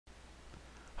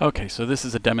Okay, so this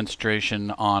is a demonstration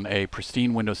on a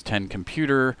pristine Windows 10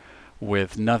 computer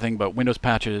with nothing but Windows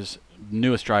patches,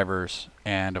 newest drivers,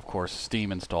 and of course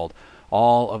Steam installed.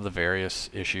 All of the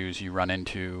various issues you run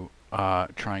into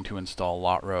trying to install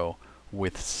LotRO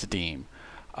with Steam.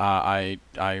 I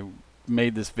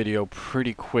made this video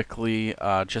pretty quickly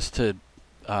just to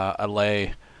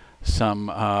allay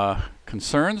some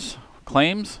concerns,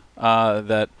 claims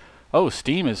that, oh,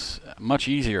 Steam is much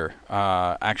easier.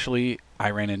 Actually, I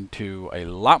ran into a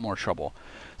lot more trouble,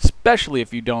 especially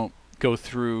if you don't go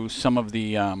through some of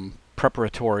the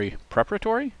preparatory,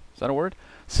 is that a word?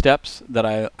 Steps that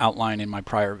I outline in my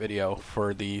prior video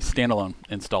for the standalone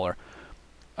installer.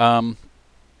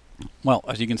 Well,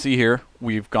 as you can see here,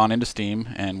 we've gone into Steam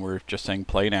and we're just saying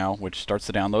play now, which starts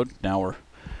the download. Now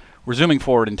we're zooming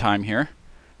forward in time here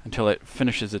until it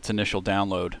finishes its initial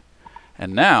download.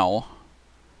 And now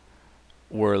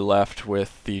we're left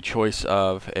with the choice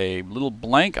of a little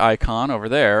blank icon over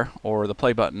there or the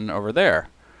play button over there.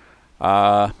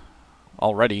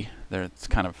 Already, it's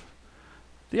kind of,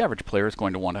 the average player is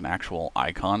going to want an actual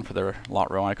icon for their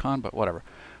LotRO icon, but whatever.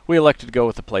 We elected to go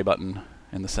with the play button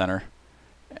in the center.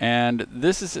 And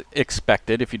this is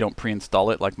expected if you don't pre-install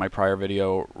it, like my prior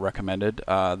video recommended,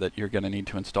 that you're going to need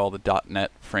to install the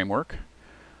 .NET framework.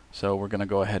 So we're going to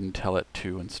go ahead and tell it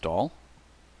to install.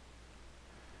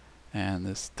 And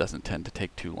this doesn't tend to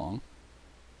take too long.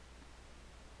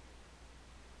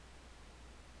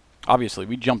 Obviously,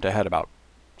 we jumped ahead about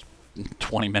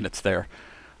 20 minutes there,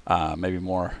 maybe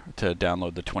more, to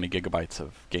download the 20 gigabytes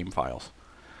of game files.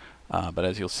 But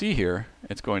as you'll see here,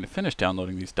 it's going to finish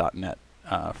downloading these .NET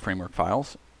framework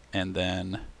files, and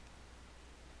then,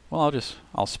 well,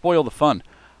 I'll spoil the fun.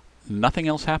 Nothing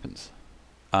else happens.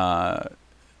 And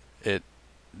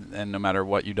no matter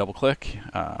what you double click,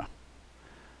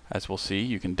 as we'll see,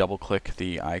 you can double click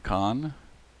the icon.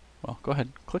 Well, go ahead,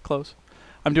 click close.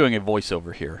 I'm doing a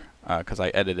voiceover here because I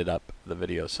edited up the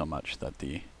video so much that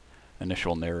the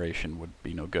initial narration would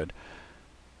be no good.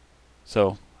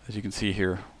 So, as you can see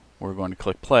here, we're going to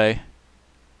click play.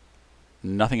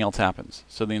 Nothing else happens.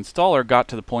 So the installer got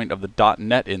to the point of the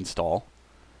 .NET install,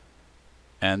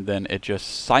 and then it just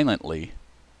silently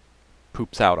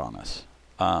poops out on us.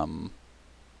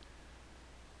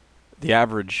 The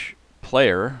average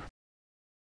player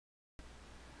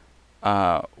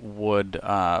would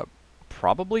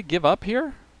probably give up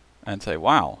here and say,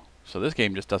 wow, so this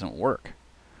game just doesn't work.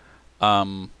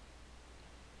 The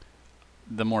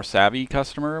more savvy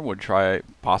customer would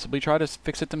possibly try to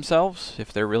fix it themselves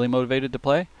if they're really motivated to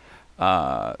play.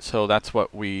 So that's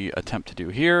what we attempt to do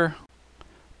here.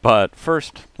 But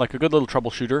first, like a good little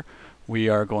troubleshooter, we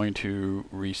are going to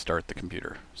restart the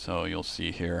computer. So you'll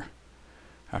see here,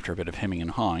 after a bit of hemming and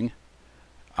hawing,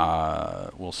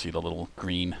 we'll see the little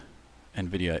green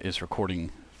NVIDIA is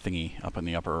recording thingy up in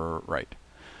the upper right.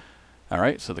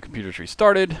 Alright, so the computer's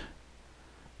restarted.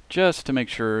 Just to make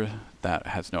sure that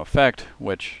has no effect,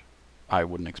 which I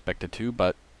wouldn't expect it to,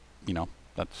 but, you know,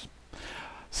 that's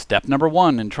step number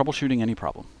one in troubleshooting any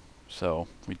problem. So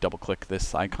we double click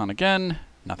this icon again,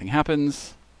 nothing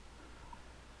happens.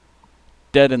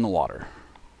 Dead in the water.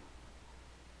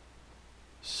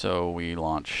 So we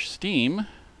launch Steam.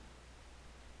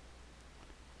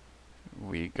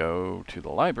 We go to the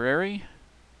library.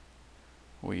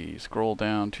 We scroll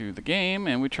down to the game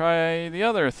and we try the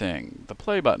other thing, the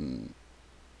play button.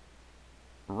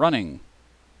 Running.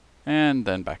 And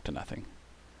then back to nothing.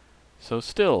 So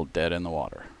still dead in the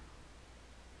water.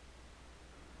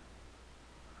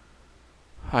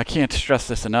 I can't stress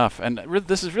this enough, and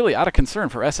this is really out of concern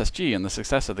for SSG and the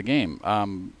success of the game.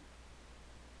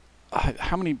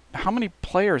 How many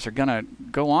players are gonna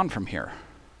go on from here?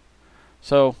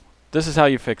 So this is how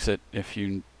you fix it if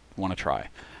you want to try.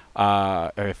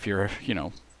 If you're,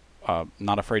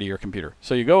 not afraid of your computer.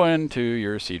 So you go into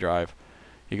your C drive.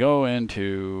 You go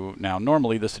into, now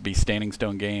normally this would be Standing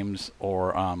Stone Games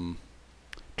or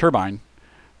Turbine,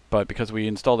 but because we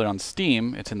installed it on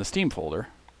Steam, it's in the Steam folder.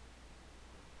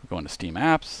 We go into Steam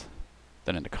Apps,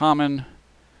 then into Common,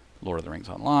 Lord of the Rings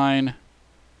Online,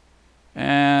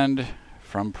 and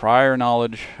from prior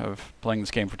knowledge of playing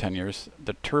this game for 10 years,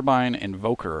 the Turbine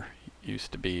Invoker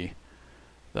used to be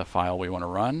the file we want to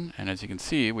run, and as you can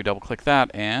see, we double click that,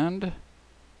 and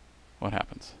what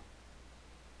happens?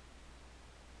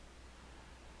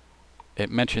 It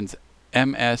mentions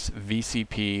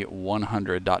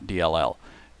msvcp100.dll,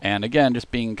 and again,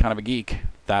 just being kind of a geek,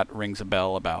 that rings a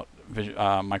bell about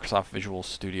Microsoft Visual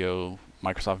Studio,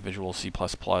 Microsoft Visual C++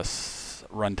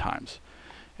 runtimes.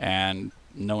 And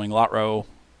knowing LotRO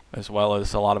as well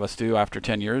as a lot of us do after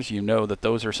 10 years, you know that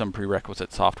those are some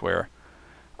prerequisite software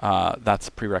That's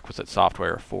prerequisite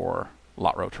software for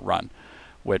LotRO to run,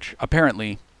 which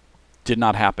apparently did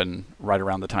not happen right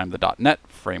around the time the .NET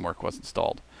framework was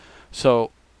installed.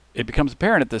 So it becomes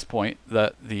apparent at this point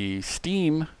that the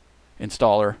Steam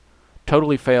installer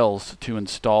totally fails to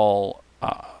install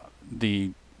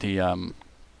the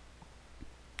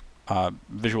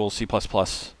Visual C++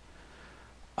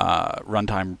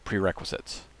 runtime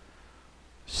prerequisites.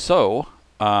 So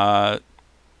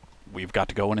we've got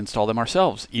to go and install them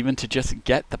ourselves, even to just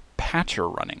get the patcher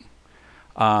running.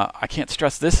 I can't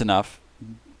stress this enough.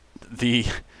 Say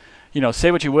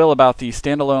what you will about the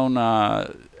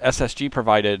standalone SSG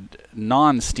provided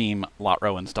non-Steam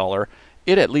LotRO installer,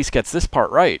 it at least gets this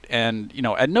part right. And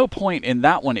at no point in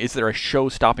that one is there a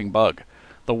show-stopping bug.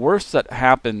 The worst that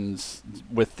happens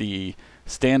with the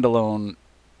standalone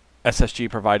SSG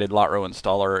provided LotRO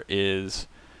installer is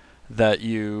that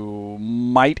you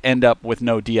might end up with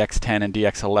no DX10 and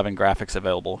DX11 graphics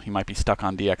available. You might be stuck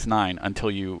on DX9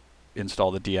 until you install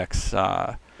the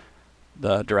DirectX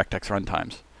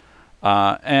runtimes.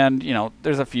 And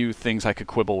there's a few things I could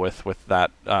quibble with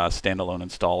that standalone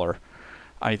installer.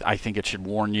 I think it should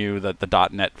warn you that the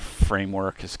 .NET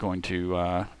framework is going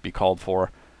to be called for.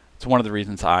 It's one of the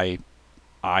reasons I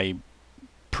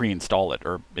pre-install it,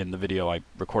 or in the video I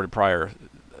recorded prior,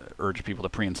 urge people to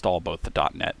pre-install both the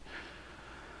 .NET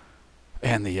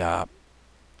and the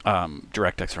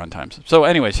DirectX runtimes. So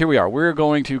anyways, here we are. We're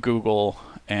going to Google,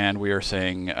 and we are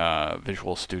saying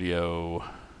Visual Studio,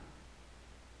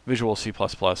 Visual C++,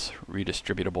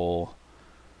 redistributable,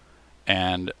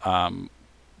 and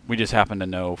we just happen to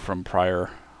know from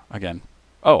prior, again,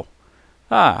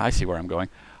 I see where I'm going.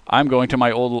 I'm going to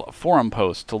my old forum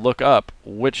post to look up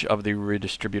which of the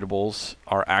redistributables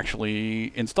are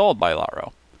actually installed by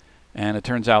LotRO. And it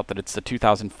turns out that it's the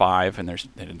 2005, and it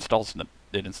installs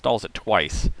it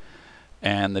twice,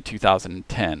 and the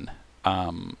 2010.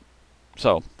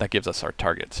 So that gives us our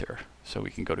targets here. So we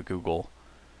can go to Google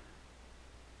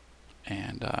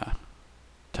and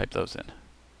type those in.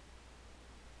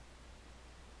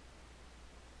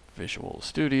 Visual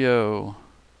Studio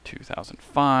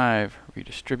 2005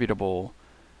 redistributable.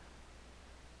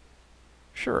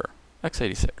 Sure,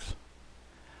 x86.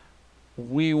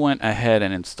 We went ahead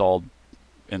and installed,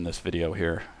 in this video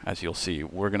here, as you'll see,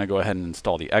 we're going to go ahead and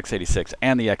install the x86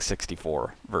 and the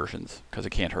x64 versions, because it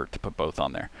can't hurt to put both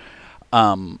on there.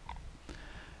 One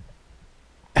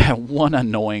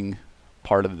annoying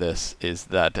part of this is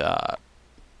that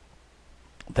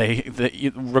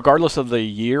regardless of the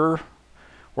year,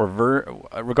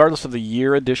 regardless of the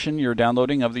year edition you're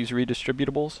downloading of these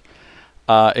redistributables,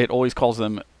 it always calls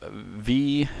them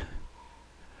VCREDIST,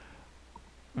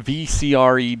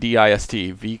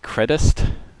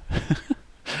 VCredist.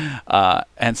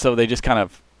 And so they just kind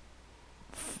of,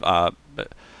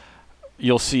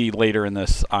 you'll see later in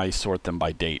this, I sort them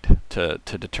by date to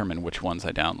determine which ones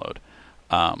I download.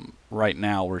 Right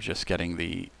now we're just getting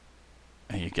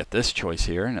you get this choice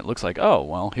here, and it looks like, oh,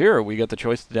 well, here we get the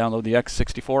choice to download the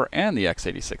x64 and the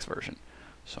x86 version.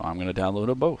 So I'm going to download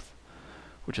them both,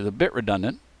 which is a bit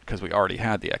redundant because we already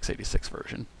had the x86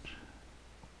 version.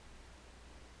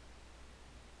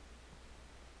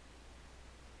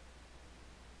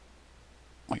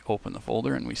 We open the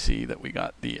folder and we see that we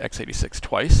got the x86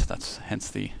 twice. That's hence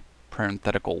the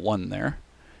parenthetical 1 there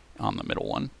on the middle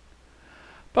one.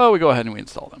 But we go ahead and we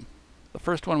install them. The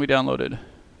first one we downloaded,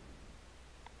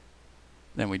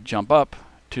 then we jump up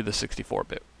to the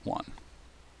 64-bit one.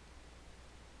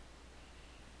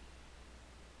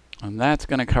 And that's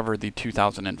going to cover the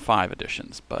 2005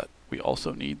 editions, but we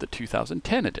also need the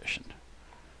 2010 edition.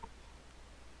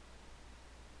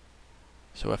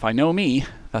 So if I know me,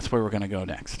 that's where we're going to go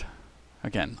next.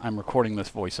 Again, I'm recording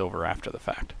this voiceover after the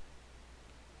fact.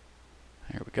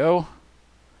 Here we go.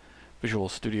 Visual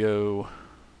Studio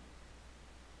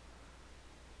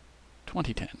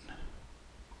 2010.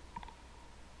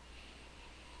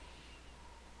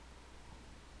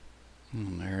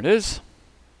 And there it is.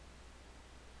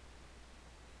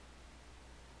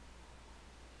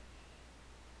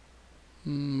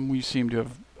 We seem to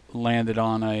have landed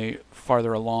on a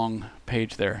farther along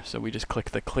page there, so we just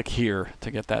click the click here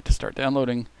to get that to start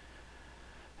downloading.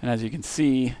 And as you can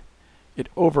see, it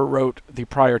overwrote the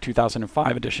prior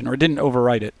 2005 edition, or it didn't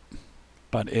overwrite it,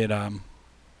 but it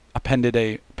appended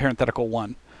a parenthetical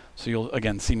 1. So you'll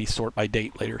again see me sort by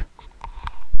date later,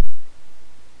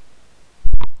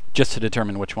 just to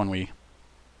determine which one we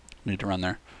need to run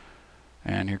there.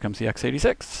 And here comes the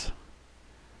x86.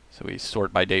 So we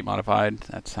sort by date modified.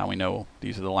 That's how we know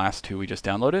these are the last two we just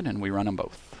downloaded, and we run them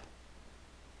both.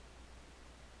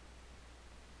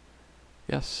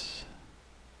 Yes,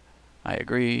 I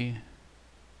agree.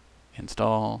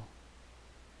 install,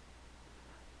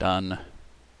 done,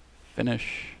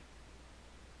 finish,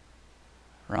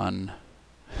 run,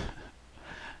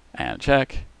 and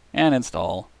check, and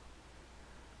install,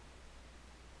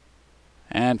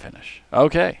 and finish.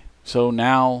 Okay, so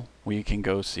now we can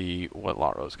go see what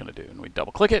LotRO is going to do. And we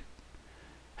double click it.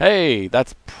 Hey,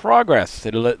 that's progress.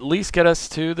 It'll at least get us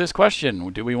to this question.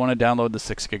 Do we want to download the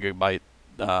 6 GB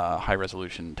high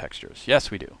resolution textures? Yes,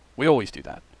 we do. We always do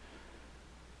that.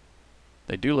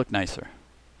 They do look nicer.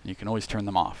 You can always turn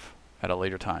them off at a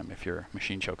later time if your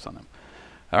machine chokes on them.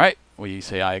 All right, we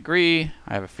say I agree.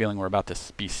 I have a feeling we're about to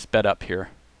be sped up here.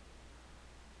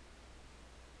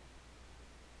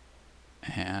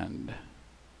 And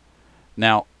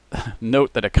now,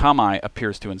 note that Akamai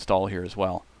appears to install here as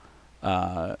well.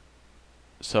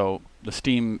 So the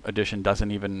Steam edition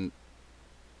doesn't even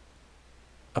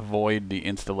avoid the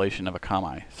installation of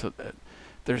Akamai. So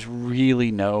there's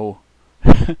really no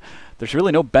there's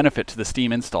really no benefit to the Steam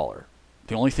installer.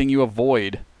 The only thing you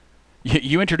avoid,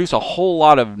 you introduce a whole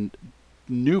lot of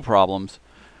new problems.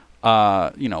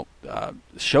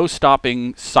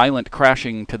 Show-stopping, silent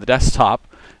crashing to the desktop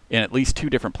in at least 2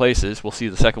 different places. We'll see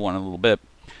the second one in a little bit.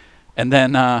 And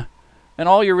then and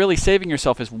all you're really saving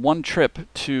yourself is one trip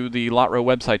to the LotRO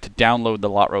website to download the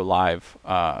LotRO Live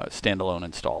standalone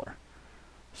installer.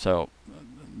 So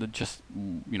just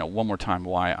one more time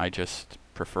why I just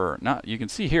prefer. Now you can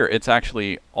see here it's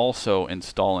actually also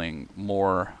installing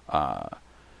more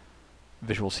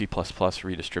Visual C++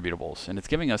 redistributables, and it's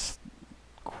giving us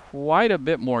quite a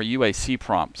bit more UAC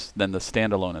prompts than the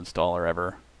standalone installer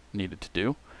ever needed to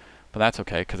do. But that's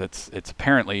okay, because it's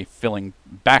apparently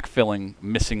backfilling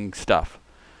missing stuff.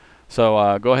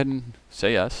 So go ahead and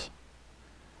say yes.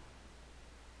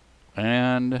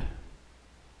 And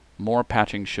more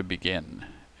patching should begin.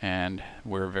 And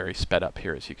we're very sped up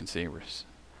here, as you can see. We're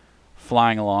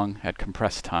flying along at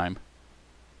compressed time.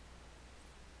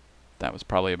 That was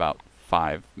probably about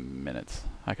 5 minutes.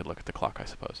 I could look at the clock, I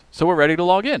suppose. So we're ready to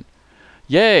log in.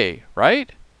 Yay,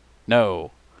 right?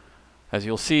 No. As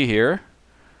you'll see here,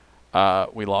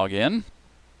 we log in,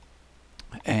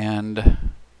 and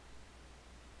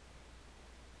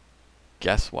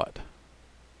guess what?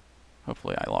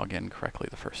 Hopefully I log in correctly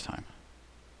the first time.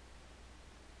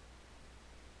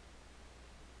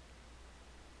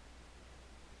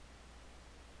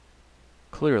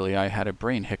 Clearly I had a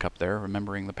brain hiccup there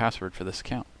remembering the password for this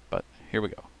account, but here we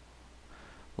go.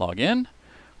 Log in.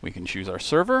 We can choose our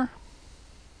server,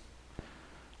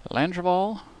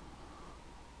 Landreval,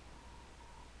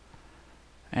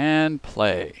 and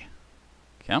play.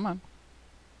 Come on.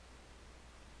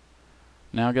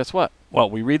 Now guess what? Well,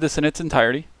 we read this in its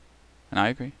entirety, and I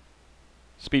agree.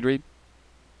 Speed read.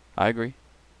 I agree.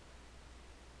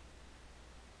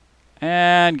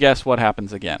 And guess what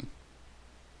happens again?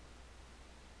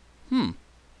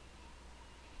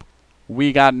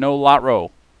 We got no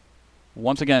LotRO.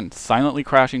 Once again, silently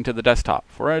crashing to the desktop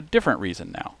for a different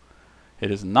reason now.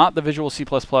 It is not the Visual C++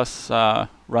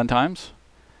 runtimes.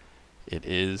 It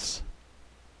is,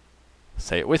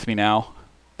 say it with me now,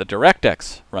 the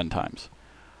DirectX runtimes,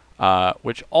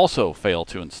 which also fail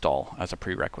to install as a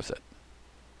prerequisite.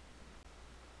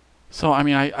 So, I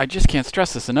mean, I just can't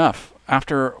stress this enough.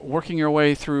 After working your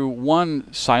way through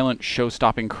one silent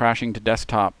show-stopping crashing to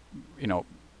desktop,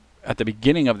 at the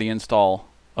beginning of the install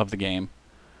of the game,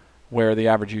 where the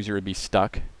average user would be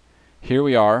stuck, here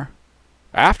we are.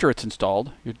 After it's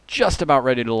installed, you're just about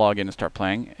ready to log in and start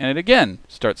playing, and it again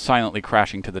starts silently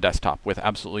crashing to the desktop with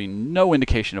absolutely no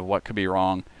indication of what could be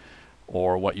wrong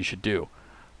or what you should do.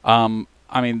 I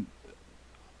mean,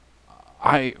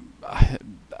 I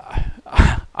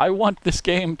want this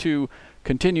game to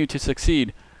continue to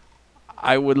succeed.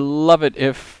 I would love it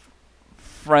if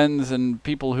friends and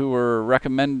people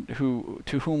who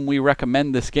to whom we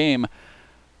recommend this game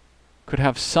could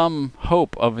have some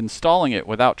hope of installing it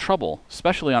without trouble,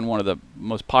 especially on one of the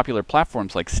most popular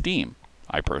platforms like Steam.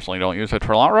 I personally don't use it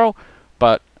for LotRO,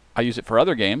 but I use it for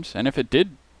other games, and if it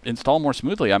did install more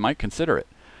smoothly, I might consider it.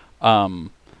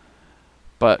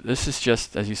 But this is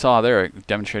just, as you saw there,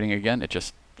 demonstrating again, it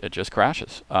just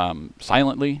crashes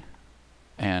silently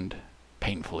and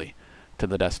painfully to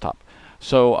the desktop.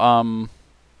 So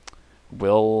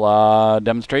we'll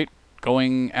demonstrate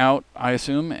going out, I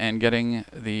assume, and getting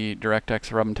the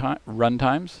DirectX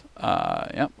runtimes.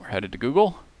 Yep, we're headed to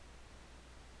Google.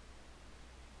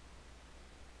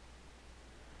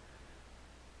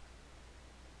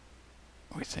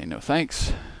 We say no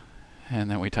thanks,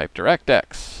 and then we type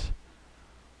DirectX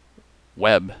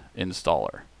web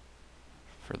installer.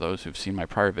 For those who've seen my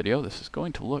prior video, this is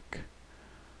going to look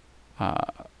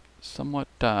somewhat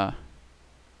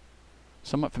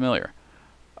somewhat familiar.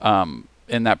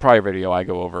 In that prior video, I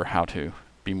go over how to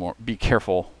be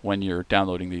careful when you're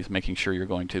downloading these, making sure you're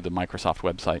going to the Microsoft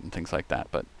website and things like that.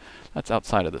 But that's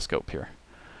outside of the scope here.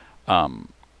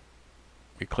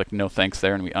 We click no thanks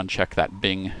there, and we uncheck that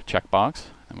Bing checkbox,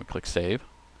 and we click save.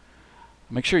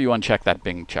 Make sure you uncheck that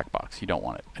Bing checkbox. You don't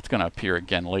want it. It's going to appear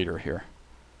again later here.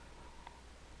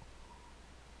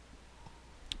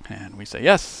 And we say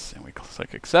yes, and we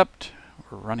click accept.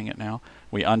 We're running it now.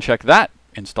 We uncheck that,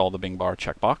 install the Bing bar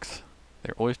checkbox.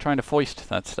 They're always trying to foist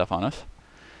that stuff on us.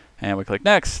 And we click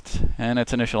next, and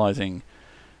it's initializing.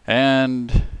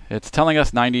 And it's telling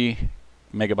us 90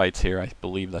 megabytes here. I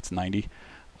believe that's 90.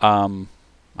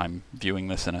 I'm viewing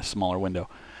this in a smaller window.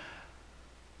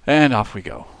 And off we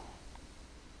go.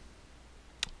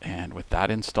 And with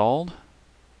that installed,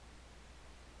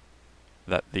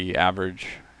 that the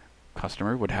average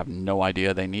customer would have no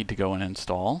idea they need to go and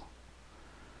install.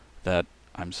 That,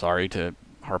 I'm sorry to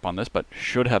harp on this, but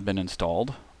should have been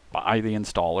installed by the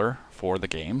installer for the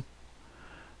game.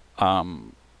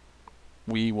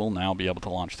 We will now be able to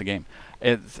launch the game.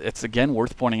 It's again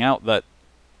worth pointing out that,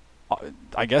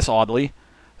 I guess oddly,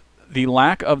 the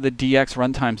lack of the DX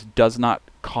runtimes does not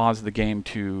cause the game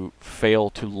to fail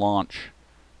to launch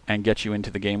and get you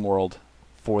into the game world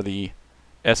for the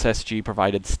SSG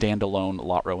provided standalone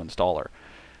LotRO installer.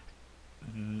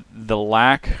 The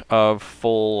lack of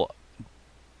full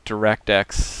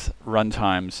DirectX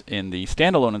runtimes in the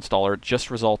standalone installer just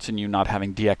results in you not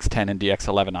having DX10 and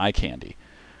DX11 eye candy.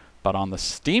 But on the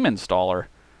Steam installer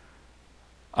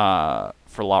for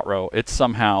LotRO, it's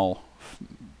somehow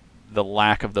the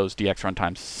lack of those DX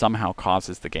runtimes somehow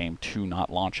causes the game to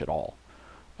not launch at all.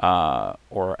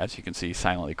 Or as you can see,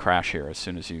 silently crash here as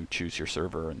soon as you choose your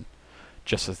server, and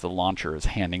just as the launcher is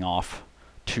handing off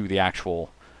to the actual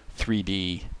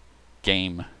 3D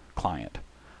game client.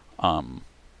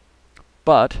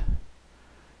 But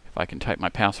if I can type my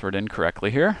password in correctly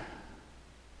here,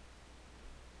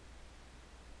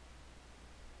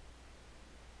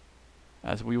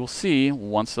 as we will see,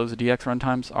 once those DX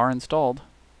runtimes are installed,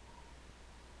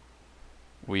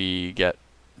 we get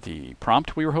the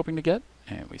prompt we were hoping to get,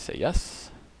 and we say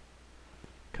yes,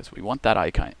 because we want that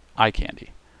eye candy.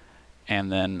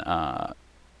 And then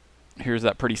here's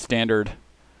that pretty standard,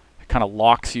 it kind of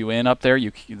locks you in up there.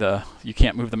 You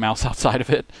can't move the mouse outside of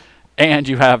it, and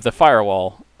you have the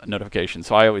firewall notification.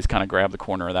 So I always kind of grab the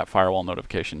corner of that firewall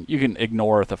notification. You can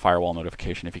ignore the firewall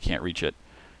notification if you can't reach it.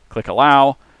 Click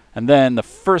allow, and then the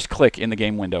first click in the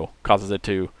game window causes it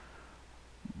to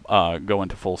go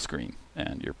into full screen,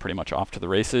 and you're pretty much off to the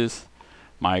races.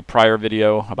 My prior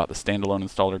video about the standalone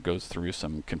installer goes through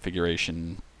some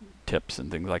configuration tips and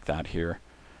things like that here,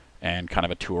 and kind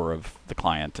of a tour of the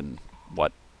client and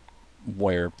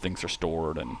where things are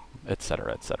stored, and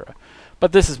etc., etc.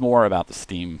 But this is more about the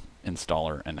Steam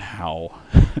installer and how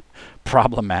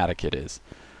problematic it is.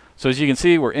 So as you can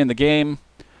see, we're in the game.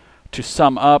 To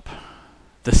sum up,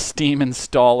 the Steam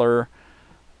installer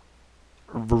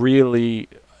really,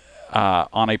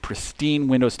 on a pristine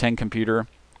Windows 10 computer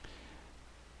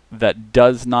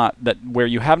where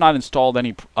you have not installed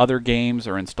any other games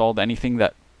or installed anything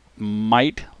that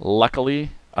might, luckily,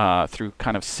 through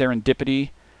kind of serendipity,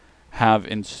 have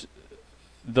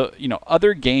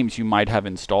other games you might have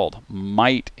installed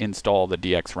might install the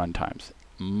DX runtimes,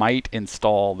 might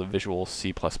install the Visual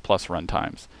C++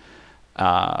 runtimes,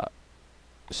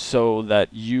 so that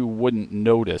you wouldn't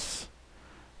notice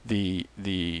the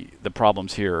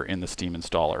problems here in the Steam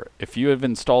installer. If you have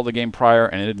installed the game prior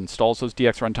and it installs those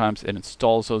DX runtimes, it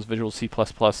installs those Visual C++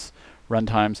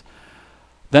 runtimes,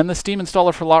 then the Steam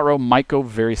installer for LotRO might go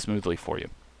very smoothly for you.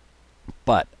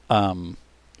 But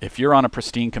if you're on a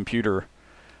pristine computer,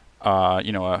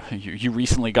 you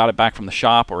recently got it back from the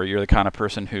shop, or you're the kind of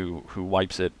person who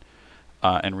wipes it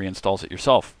and reinstalls it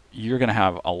yourself, you're going to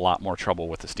have a lot more trouble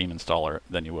with the Steam installer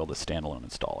than you will the standalone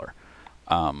installer.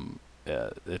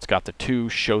 It's got the two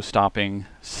show-stopping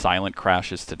silent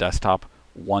crashes to desktop,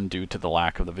 one due to the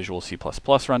lack of the Visual C++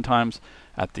 runtimes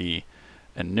at the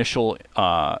initial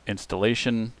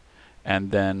installation,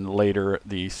 and then later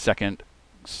the second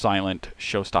silent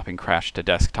show-stopping crash to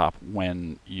desktop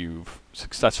when you've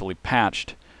successfully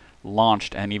patched,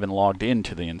 launched, and even logged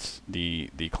into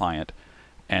the client,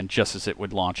 and just as it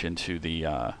would launch into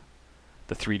the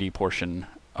 3D portion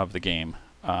of the game,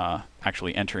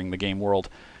 actually entering the game world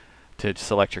to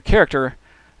select your character,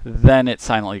 then it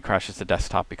silently crashes to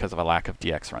desktop because of a lack of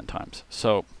DX runtimes.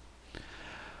 So,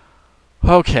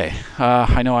 okay,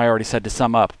 I know I already said to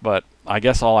sum up, but I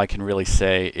guess all I can really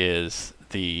say is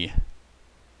the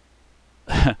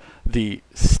the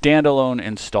standalone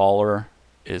installer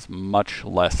is much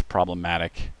less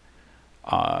problematic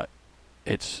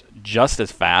It's just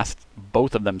as fast.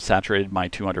 Both of them saturated my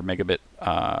 200 megabit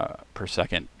per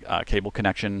second cable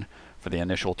connection for the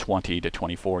initial 20 to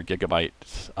 24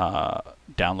 gigabytes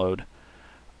download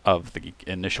of the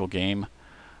initial game.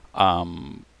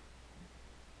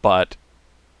 But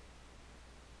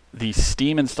the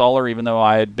Steam installer, even though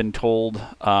I had been told,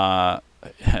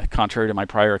 contrary to my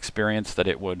prior experience, that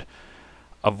it would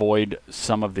avoid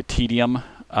some of the tedium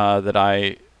that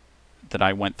I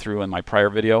went through in my prior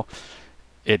video,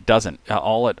 it doesn't.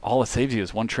 All it saves you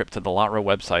is one trip to the LotRO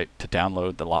website to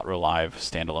download the LotRO Live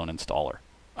standalone installer,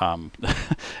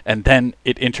 and then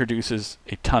it introduces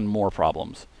a ton more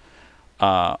problems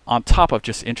on top of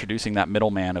just introducing that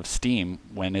middleman of Steam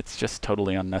when it's just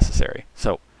totally unnecessary.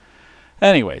 So,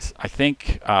 anyways, I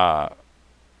think I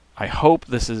hope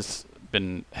this has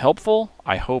been helpful.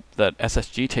 I hope that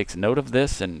SSG takes note of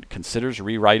this and considers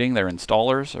rewriting their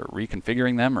installers or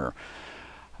reconfiguring them or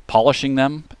polishing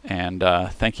them. And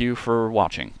thank you for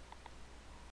watching.